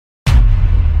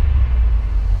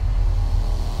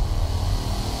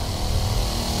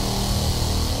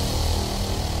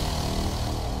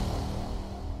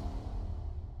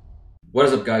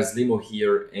What is up guys, Limo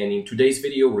here, and in today's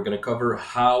video we're going to cover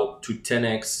how to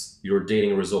 10x your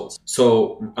dating results.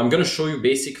 So I'm going to show you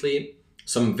basically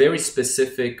some very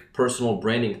specific personal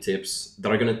branding tips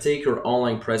that are going to take your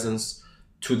online presence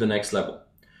to the next level.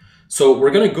 So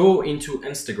we're going to go into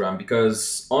Instagram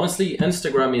because honestly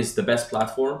Instagram is the best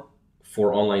platform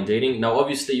for online dating. Now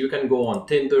obviously you can go on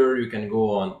Tinder, you can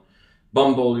go on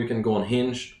Bumble, you can go on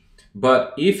Hinge.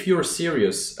 But if you're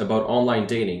serious about online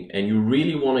dating and you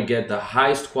really want to get the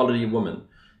highest quality woman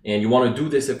and you want to do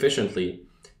this efficiently,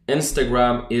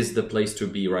 Instagram is the place to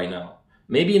be right now.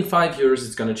 Maybe in 5 years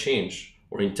it's going to change,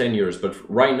 or in 10 years, but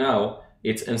right now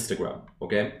it's Instagram,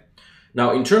 okay?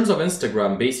 Now in terms of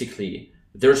Instagram, basically,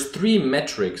 there's 3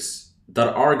 metrics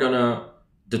that are going to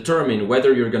determine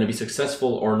whether you're going to be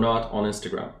successful or not on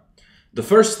Instagram. The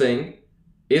first thing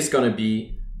is going to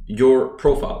be your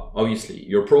profile. Obviously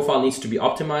your profile needs to be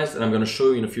optimized, and I'm going to show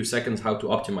you in a few seconds how to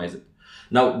optimize it.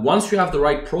 Now once you have the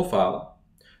right profile,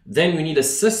 then you need a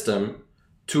system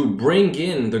to bring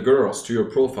in the girls to your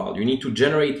profile. You need to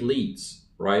generate leads,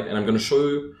 right? And I'm going to show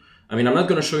you, I'm not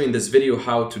going to show you in this video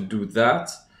how to do that,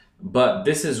 but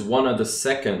this is one of the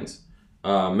second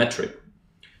metric.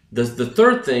 The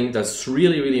third thing that's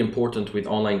really important with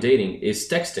online dating is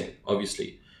texting,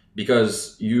 obviously,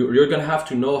 because you're going to have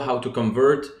to know how to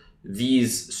convert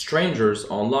these strangers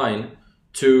online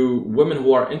to women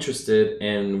who are interested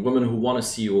and women who want to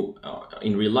see you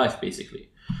in real life,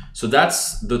 basically. So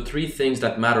that's the 3 things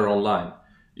that matter online: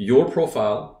 your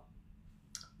profile,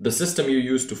 the system you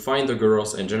use to find the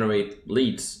girls and generate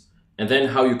leads, and then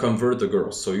how you convert the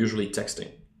girls, so usually texting,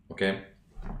 okay?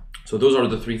 So those are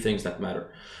the 3 things that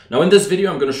matter. Now in this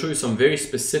video I'm going to show you some very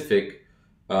specific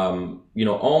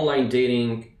online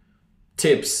dating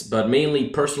tips, but mainly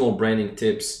personal branding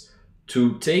tips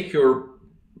to take your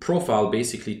profile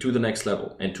basically to the next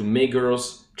level and to make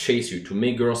girls chase you, to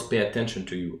make girls pay attention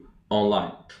to you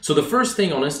online. So the first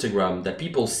thing on Instagram that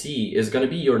people see is going to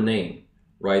be your name,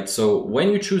 right? So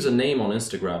when you choose a name on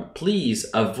Instagram, please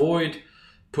avoid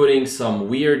putting some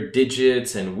weird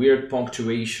digits and weird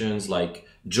punctuations like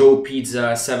Joe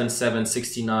Pizza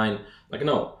 7769. Like,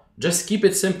 no, just keep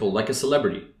it simple, like a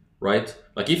celebrity, right?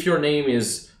 Like if your name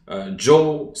is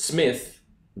Joe Smith,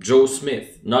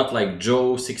 not like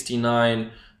Joe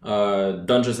 69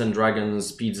 Dungeons and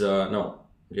Dragons Pizza. No,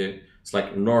 okay, it's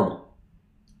like normal.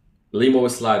 Limo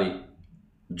Isladi,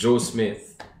 Joe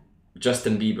Smith,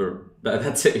 Justin Bieber.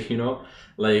 That's it,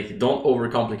 like don't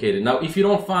overcomplicate it. Now if you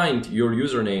don't find your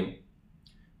username,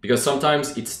 because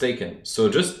sometimes it's taken, so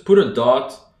just put a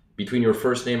dot between your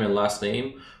first name and last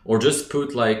name, or just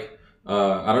put like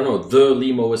I don't know, the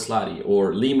Limo Isladi,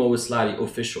 or Limo Isladi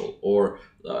official, or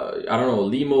I don't know,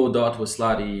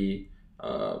 Limo.Wisladi,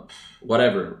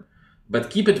 whatever. But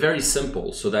keep it very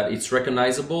simple so that it's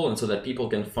recognizable and so that people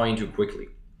can find you quickly.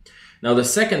 Now the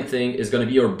second thing is going to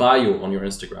be your bio on your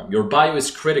Instagram. Your bio is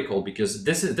critical because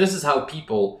this is how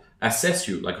people assess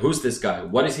you. Like, who's this guy?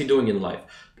 What is he doing in life?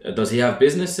 Does he have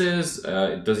businesses?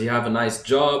 Does he have a nice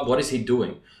job? What is he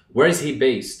doing? Where is he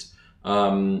based?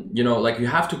 Like you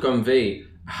have to convey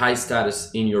high status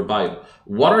in your bio.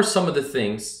 What are some of the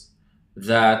things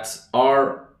that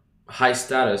are high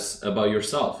status about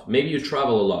yourself? Maybe you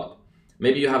travel a lot.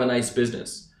 Maybe you have a nice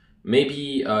business.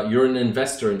 Maybe you're an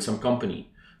investor in some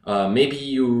company. Maybe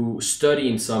you study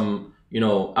in some,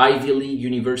 Ivy League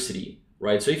university,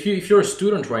 right? So if you're a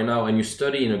student right now and you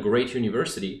study in a great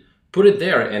university, put it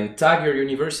there and tag your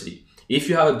university. If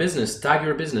you have a business, tag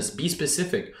your business. Be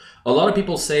specific. A lot of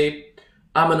people say,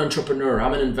 I'm an entrepreneur,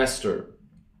 I'm an investor,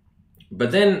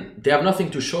 but then they have nothing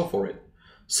to show for it.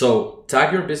 So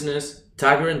tag your business,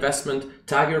 tag your investment,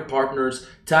 tag your partners,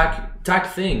 tag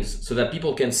things so that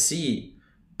people can see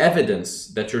evidence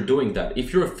that you're doing that.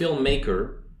 If you're a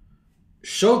filmmaker,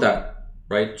 show that,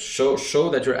 right? Show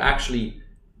that you're actually,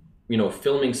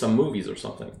 filming some movies or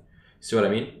something. See what I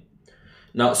mean?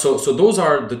 Now, so those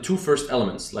are the 2 first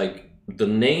elements, like the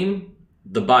name,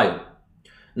 the bio.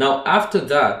 Now after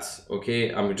that, okay,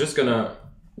 I'm just gonna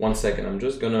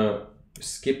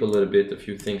skip a little bit, a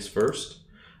few things first.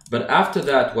 But after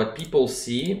that, what people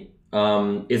see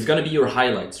is going to be your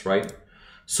highlights, right?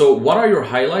 So what are your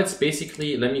highlights?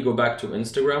 Basically, let me go back to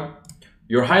Instagram.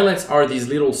 Your highlights are these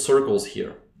little circles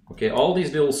here, okay? All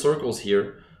these little circles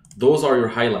here, those are your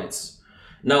highlights.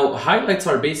 Now, highlights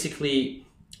are basically,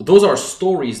 those are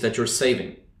stories that you're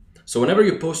saving. So whenever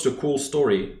you post a cool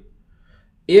story,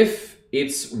 if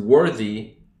it's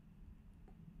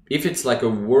like a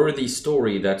worthy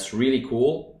story that's really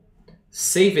cool,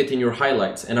 save it in your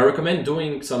highlights. And I recommend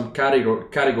doing some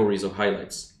categories of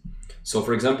highlights. So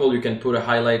for example, you can put a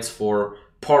highlights for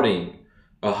partying,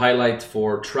 a highlight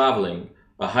for traveling,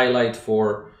 a highlight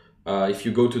for if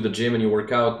you go to the gym and you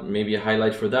work out, maybe a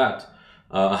highlight for that,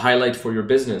 a highlight for your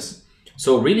business.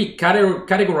 So really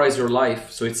categorize your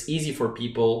life so it's easy for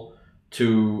people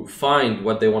to find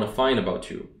what they want to find about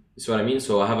you. You see what I mean?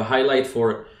 So I have a highlight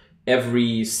for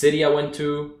every city I went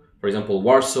to, for example,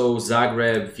 Warsaw,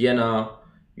 Zagreb, Vienna,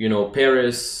 you know,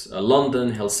 Paris,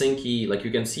 London, Helsinki. Like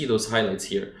you can see those highlights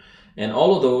here. And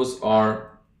all of those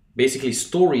are basically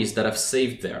stories that I've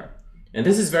saved there. And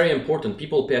this is very important.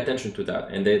 People pay attention to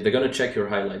that, and they're going to check your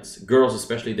highlights. Girls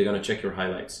especially, they're going to check your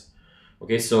highlights.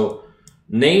 Okay, so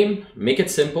name, make it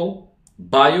simple.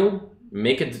 Bio,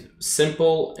 make it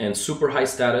simple and super high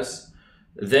status.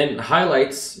 Then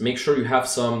highlights, make sure you have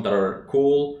some that are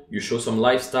cool. You show some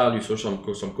lifestyle, you show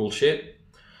some cool shit.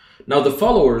 Now the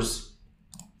followers,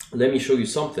 let me show you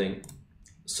something.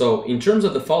 So in terms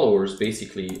of the followers,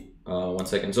 basically, one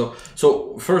second.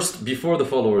 So first, before the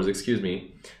followers, excuse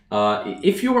me,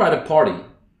 if you are at a party,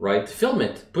 right, film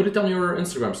it, put it on your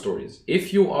Instagram stories.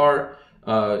 If you are,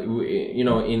 you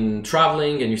know, in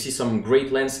traveling and you see some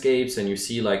great landscapes and you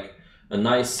see like a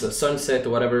nice sunset or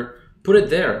whatever, put it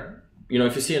there. You know,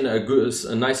 if you see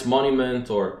a nice monument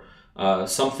or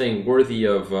something worthy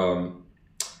of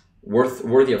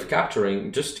worthy of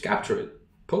capturing, just capture it,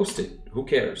 post it. Who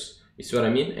cares? You see what I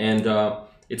mean? And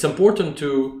it's important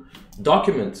to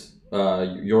document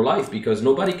your life, because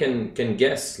nobody can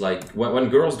guess. Like when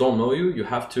girls don't know you, you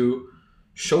have to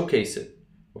showcase it.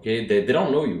 Okay, they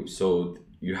don't know you, so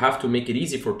you have to make it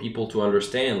easy for people to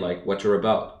understand like what you're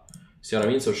about. See what I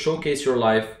mean? So showcase your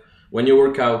life. When you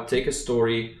work out, take a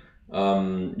story.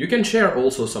 You can share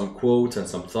also some quotes and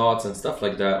some thoughts and stuff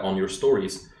like that on your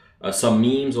stories. Some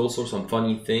memes also, some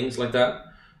funny things like that.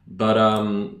 But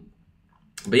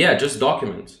yeah, just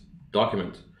document.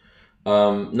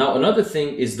 Now another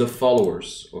thing is the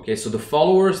followers. Okay, so the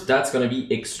followers, that's going to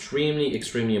be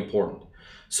extremely important.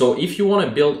 So if you want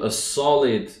to build a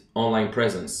solid online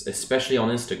presence, especially on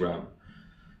Instagram,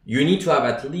 you need to have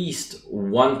at least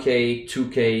 1K,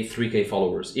 2K, 3K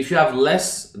followers. If you have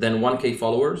less than 1K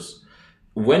followers,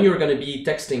 when you're going to be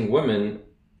texting women,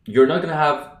 you're not going to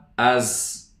have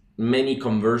as many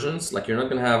conversions. Like you're not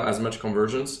going to have as much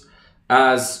conversions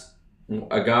as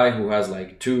a guy who has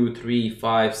like 2, 3,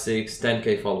 5, 6,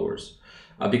 10K followers,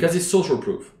 because it's social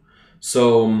proof.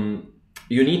 So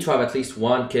you need to have at least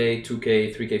 1K,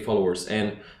 2K, 3K followers.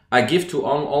 And I give to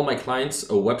all my clients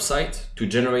a website to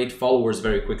generate followers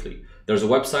very quickly. There's a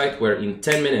website where in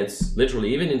 10 minutes,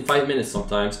 literally even in 5 minutes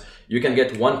sometimes, you can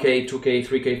get 1K, 2K,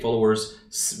 3K followers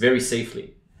very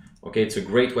safely. Okay, it's a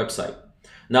great website.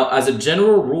 Now, as a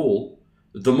general rule,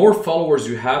 the more followers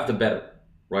you have, the better,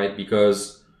 right?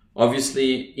 Because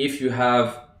obviously, if you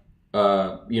have,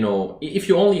 you know, if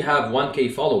you only have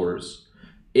 1K followers,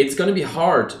 it's going to be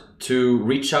hard to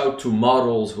reach out to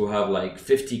models who have like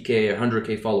 50K,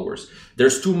 100K followers.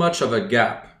 There's too much of a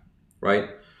gap, right?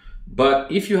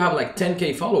 But if you have like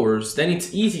 10K followers, then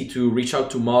it's easy to reach out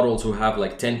to models who have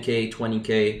like 10K,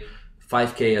 20K,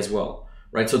 5K as well,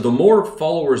 right? So the more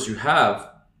followers you have,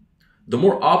 the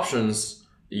more options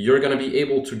you're going to be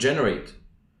able to generate,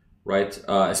 right?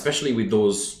 Especially with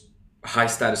those high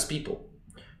status people,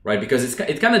 right? Because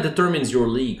it kind of determines your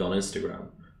league on Instagram,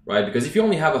 right? Because if you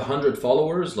only have 100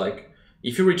 followers, like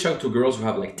if you reach out to girls who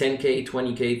have like 10K,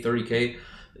 20K, 30K,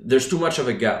 there's too much of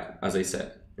a gap, as I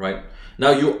said, right?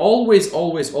 Now you always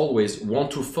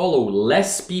want to follow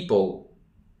less people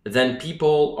than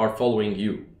people are following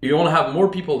you. You want to have more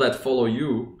people that follow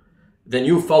you than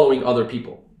you following other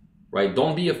people, right?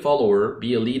 Don't be a follower,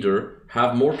 be a leader,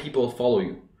 have more people follow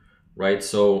you, right?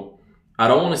 So I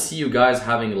don't want to see you guys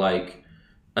having like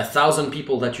 1,000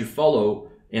 people that you follow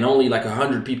and only like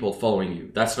 100 people following you.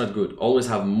 That's not good. Always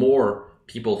have more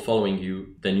people following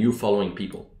you than you following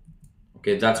people.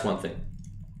 Okay, that's one thing.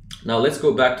 Now let's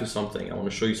go back to something. I want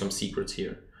to show you some secrets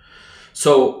here.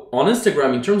 So on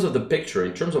Instagram, in terms of the picture,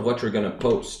 in terms of what you're going to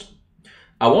post,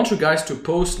 I want you guys to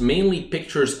post mainly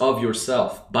pictures of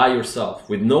yourself, by yourself,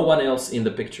 with no one else in the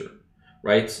picture,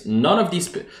 right? None of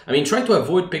these, I mean, try to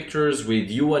avoid pictures with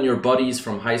you and your buddies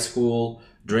from high school,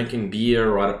 drinking beer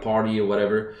or at a party or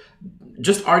whatever.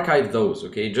 Just archive those,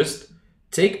 okay? Just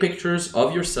take pictures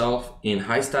of yourself in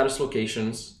high status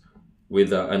locations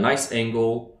with a nice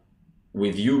angle,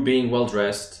 with you being well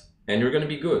dressed, and you're gonna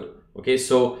be good, okay?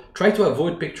 So try to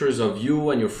avoid pictures of you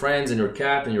and your friends and your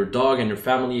cat and your dog and your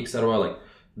family, etc. Like,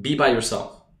 be by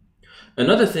yourself.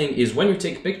 Another thing is when you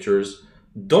take pictures,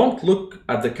 don't look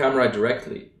at the camera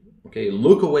directly, okay?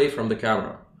 Look away from the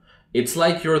camera. It's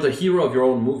like you're the hero of your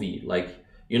own movie. Like,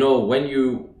 you know,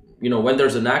 when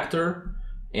there's an actor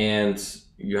and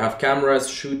you have cameras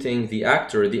shooting the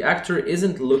actor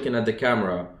isn't looking at the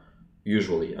camera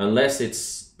usually, unless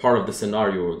it's part of the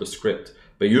scenario or the script.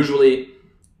 But usually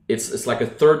it's like a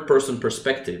third person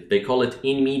perspective. They call it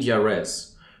in media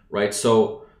res, right?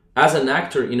 So as an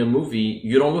actor in a movie,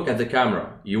 you don't look at the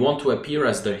camera. You want to appear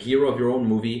as the hero of your own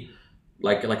movie,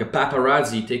 like a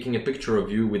paparazzi taking a picture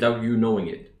of you without you knowing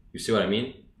it. You see what I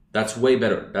mean? That's way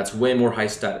better. That's way more high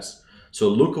status. So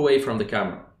look away from the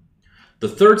camera. The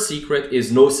third secret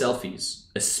is no selfies,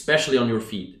 especially on your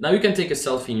feed. Now you can take a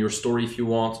selfie in your story if you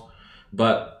want,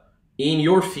 but in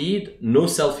your feed, no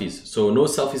selfies. So no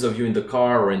selfies of you in the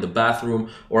car or in the bathroom.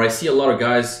 Or I see a lot of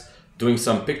guys doing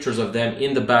some pictures of them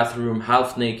in the bathroom,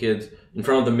 half naked, in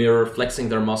front of the mirror, flexing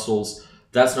their muscles.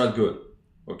 That's not good.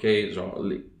 Okay,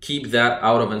 so keep that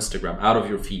out of Instagram, out of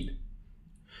your feed.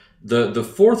 The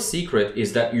fourth secret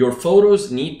is that your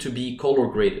photos need to be color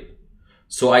graded.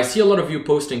 So I see a lot of you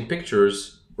posting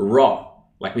pictures raw,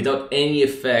 like without any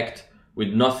effect, with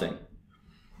nothing.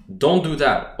 Don't do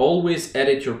that. Always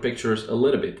edit your pictures a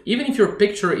little bit. Even if your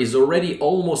picture is already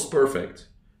almost perfect,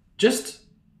 just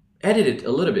edit it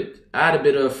a little bit. Add a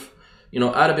bit of,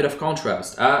 add a bit of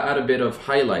contrast, add a bit of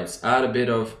highlights, add a bit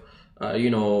of,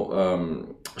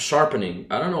 sharpening.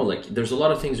 I don't know, like there's a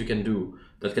lot of things you can do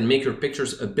that can make your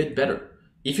pictures a bit better.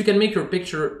 If you can make your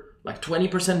picture like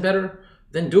 20% better,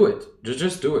 then do it.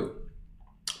 Just do it.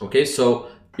 Okay, so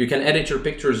you can edit your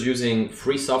pictures using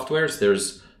free softwares.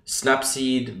 There's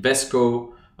Snapseed,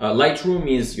 Vesco. Lightroom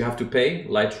is, you have to pay.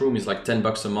 Lightroom is like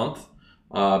 $10 a month,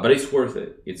 but it's worth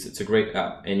it. It's a great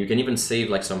app. And you can even save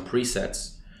like some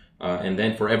presets. And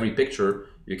then for every picture,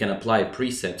 you can apply a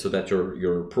preset so that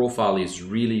your profile is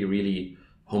really, really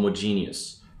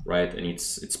homogeneous, right? And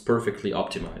it's perfectly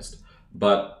optimized.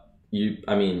 But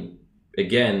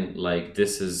again, like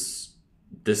this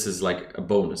is like a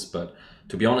bonus. But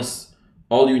to be honest,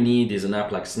 all you need is an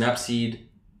app like Snapseed,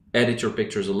 edit your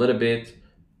pictures a little bit,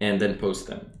 and then post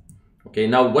them. Okay,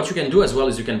 now what you can do as well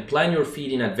is you can plan your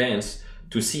feed in advance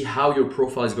to see how your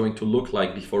profile is going to look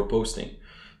like before posting.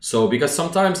 So because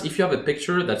sometimes if you have a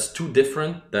picture that's too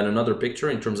different than another picture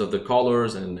in terms of the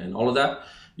colors and all of that,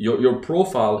 your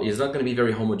profile is not going to be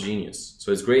very homogeneous.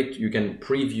 So it's great, you can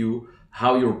preview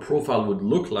how your profile would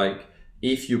look like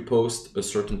if you post a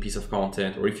certain piece of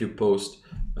content or if you post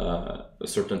a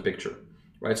certain picture,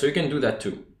 right? So you can do that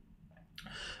too.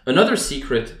 Another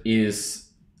secret is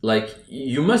like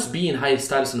you must be in high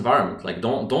status environment. Like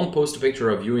don't post a picture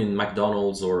of you in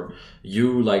McDonald's or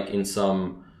you like in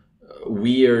some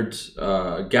weird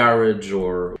garage,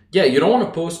 or you don't want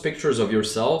to post pictures of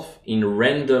yourself in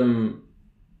random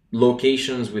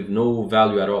locations with no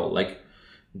value at all. Like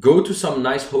go to some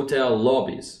nice hotel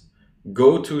lobbies,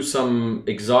 go to some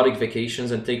exotic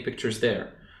vacations and take pictures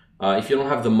there. If you don't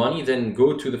have the money, then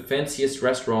go to the fanciest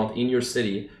restaurant in your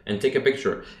city and take a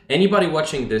picture. Anybody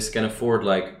watching this can afford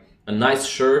like a nice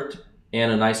shirt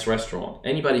and a nice restaurant.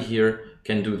 Anybody here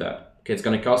can do that. Okay, it's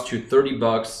gonna cost you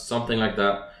 $30, something like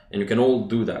that, and you can all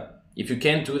do that. If you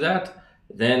can't do that,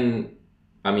 then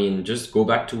just go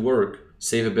back to work,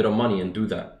 save a bit of money and do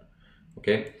that.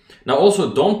 Okay. Now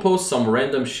also don't post some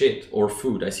random shit or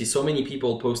food. I see so many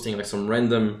people posting like some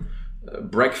random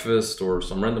breakfast or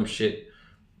some random shit.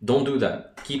 Don't do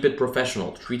that. Keep it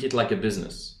professional. Treat it like a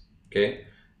business. Okay?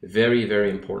 Very,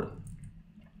 very important.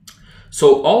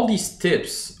 So all these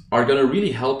tips are going to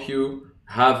really help you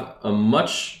have a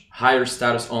much higher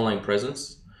status online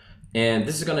presence. And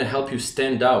this is going to help you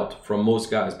stand out from most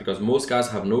guys, because most guys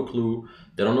have no clue.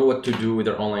 They don't know what to do with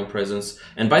their online presence.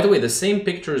 And by the way, the same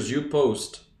pictures you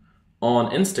post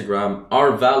on Instagram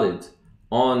are valid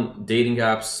on dating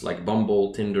apps like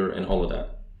Bumble, Tinder, and all of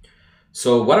that.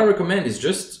 So what I recommend is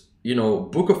just,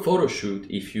 book a photo shoot.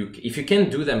 If you can't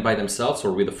do them by themselves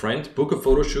or with a friend, book a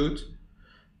photo shoot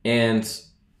and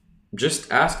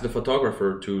just ask the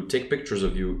photographer to take pictures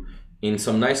of you in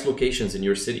some nice locations in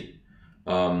your city.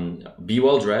 Be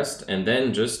well dressed and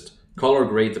then just color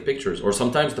grade the pictures. Or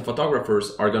sometimes the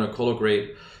photographers are going to color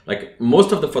grade, like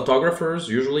most of the photographers,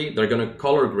 usually they're going to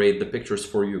color grade the pictures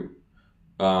for you.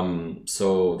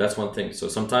 So that's one thing. So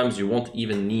sometimes you won't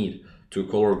even need to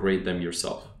color grade them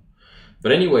yourself.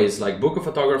 But anyways, like book a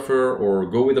photographer or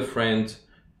go with a friend,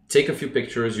 take a few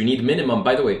pictures. You need minimum,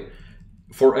 by the way,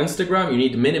 for Instagram, you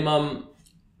need minimum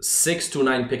 6 to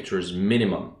 9 pictures,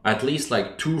 minimum. At least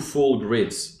like 2 full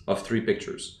grids of 3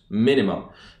 pictures, minimum.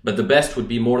 But the best would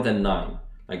be more than 9,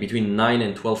 like between 9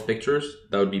 and 12 pictures.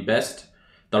 That would be best,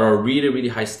 that are really, really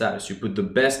high status. You put the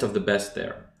best of the best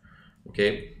there,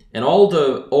 okay? And all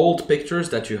the old pictures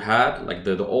that you had, like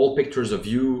the old pictures of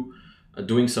you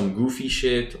doing some goofy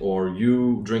shit or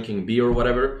you drinking beer or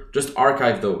whatever, just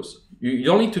archive those. You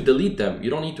don't need to delete them. You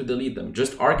don't need to delete them.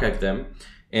 Just archive them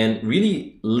and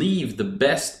really leave the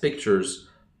best pictures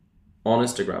on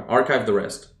Instagram. Archive the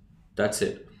rest. That's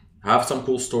it. Have some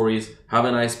cool stories, have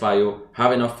a nice bio,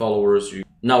 have enough followers.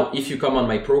 Now, if you come on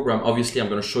my program, obviously I'm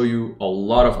going to show you a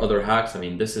lot of other hacks. I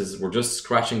mean, we're just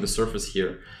scratching the surface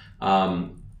here.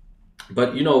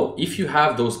 But you know, if you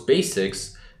have those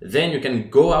basics, then you can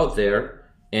go out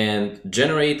there and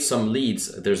generate some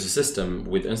leads. There's a system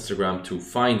with Instagram to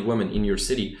find women in your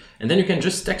city, and then you can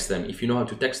just text them if you know how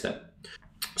to text them.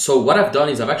 So what I've done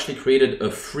is I've actually created a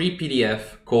free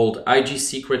PDF called IG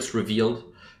Secrets Revealed.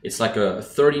 It's like a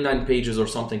 39 pages or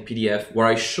something PDF where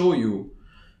I show you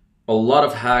a lot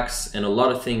of hacks and a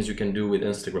lot of things you can do with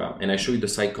Instagram, and I show you the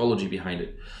psychology behind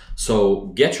it. So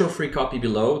get your free copy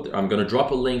below. I'm going to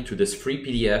drop a link to this free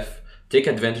PDF. Take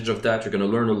advantage of that. You're going to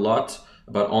learn a lot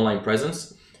about online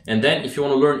presence. And then if you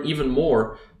want to learn even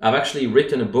more, I've actually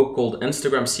written a book called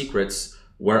Instagram Secrets,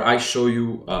 where I show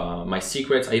you my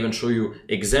secrets. I even show you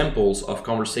examples of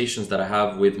conversations that I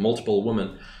have with multiple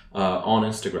women on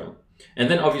Instagram. And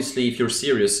then obviously, if you're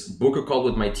serious, book a call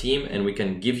with my team and we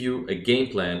can give you a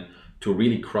game plan to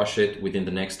really crush it within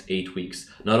the next 8 weeks.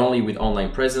 Not only with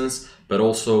online presence, but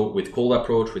also with cold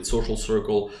approach, with social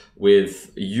circle,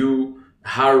 with you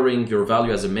hiring your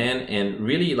value as a man, and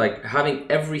really like having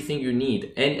everything you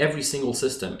need and every single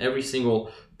system, every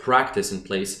single practice in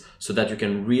place so that you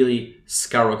can really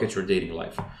skyrocket your dating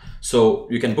life. So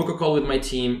you can book a call with my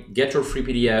team, get your free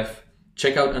PDF,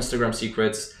 check out Instagram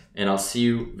Secrets, and I'll see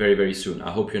you very, very soon.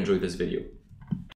 I hope you enjoyed this video.